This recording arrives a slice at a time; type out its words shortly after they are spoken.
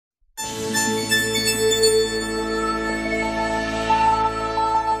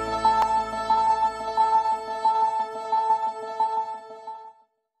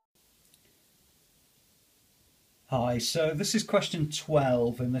Hi, so this is question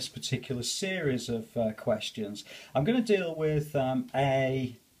 12 in this particular series of questions. I'm going to deal with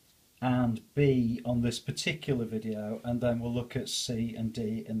A and B on this particular video, and then we'll look at C and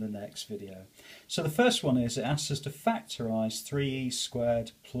D in the next video. So the first one is, it asks us to factorise 3e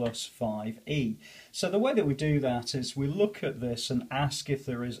squared plus 5e. So the way that we do that is we look at this and ask if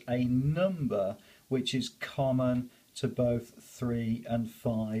there is a number which is common to both 3 and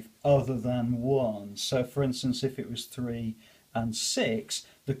 5 other than 1. So for instance, if it was 3 and 6,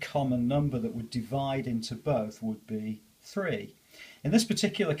 the common number that would divide into both would be 3. In this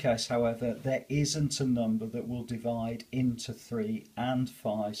particular case, however, there isn't a number that will divide into 3 and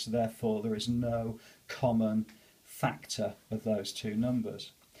 5, so therefore there is no common factor of those two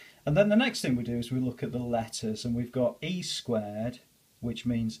numbers. And then the next thing we do is we look at the letters, and we've got e squared, which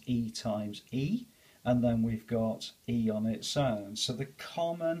means e times e, and then we've got e on its own. So the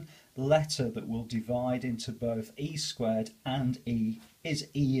common letter that will divide into both e squared and e is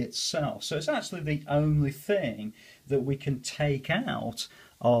e itself. So it's actually the only thing that we can take out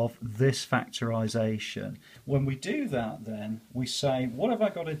of this factorisation. When we do that, then we say, what have I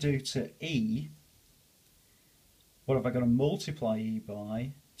got to do to e? What have I got to multiply e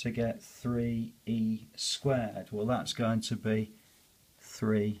by to get 3e squared? Well, that's going to be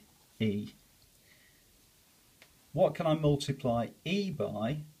 3e. What can I multiply e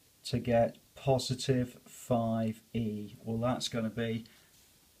by to get positive 5e? Well, that's going to be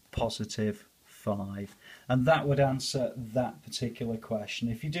positive 5. And that would answer that particular question.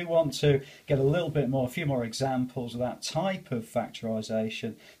 If you do want to get a few more examples of that type of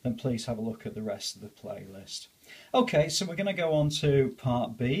factorisation, then please have a look at the rest of the playlist. Okay, so we're going to go on to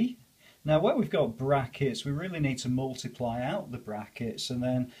part B. Now, where we've got brackets, we really need to multiply out the brackets, and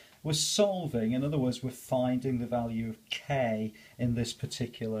then we're solving, in other words, we're finding the value of k in this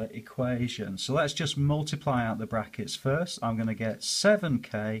particular equation. So let's just multiply out the brackets first. I'm going to get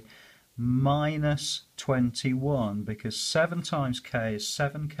 7k minus 21, because 7 times k is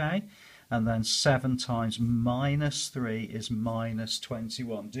 7k, and then 7 times minus 3 is minus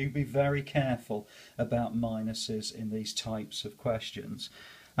 21. Do be very careful about minuses in these types of questions.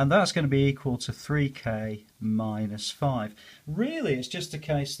 And that's going to be equal to 3k minus 5. Really, it's just a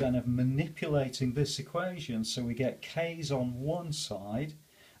case then of manipulating this equation so we get k's on one side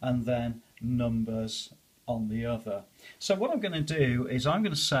and then numbers on the other. So what I'm going to do is I'm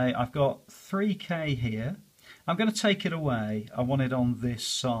going to say I've got 3k here. I'm going to take it away. I want it on this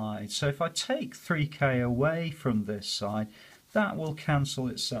side. So if I take 3k away from this side, that will cancel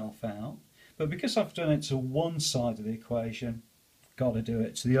itself out. But because I've done it to one side of the equation, got to do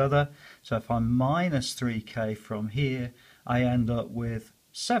it to the other. So if I minus 3k from here, I end up with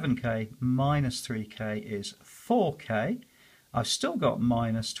 7k minus 3k is 4k. I've still got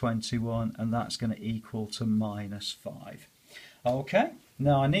minus 21, and that's going to equal to minus 5. Okay,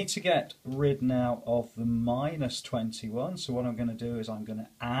 now I need to get rid now of the minus 21, so what I'm going to do is I'm going to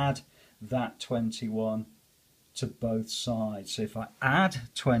add that 21 to both sides. So if I add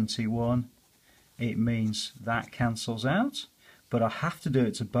 21, it means that cancels out. But I have to do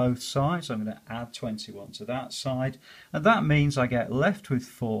it to both sides. I'm going to add 21 to that side, and that means I get left with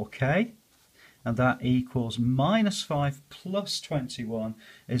 4k, and that equals minus 5 plus 21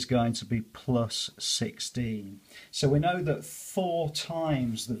 is going to be plus 16. So we know that 4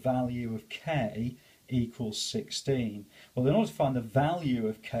 times the value of k equals 16. Well, in order to find the value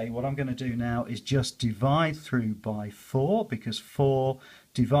of k, what I'm going to do now is just divide through by 4, because 4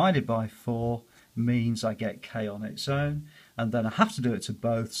 divided by 4 means I get k on its own, and then I have to do it to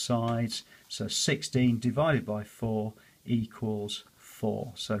both sides. So 16 divided by 4 equals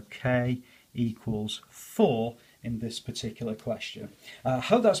 4. So k equals 4 in this particular question. I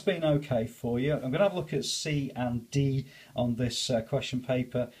hope that's been okay for you. I'm going to have a look at C and D on this question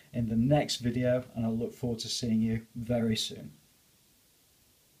paper in the next video, and I look forward to seeing you very soon.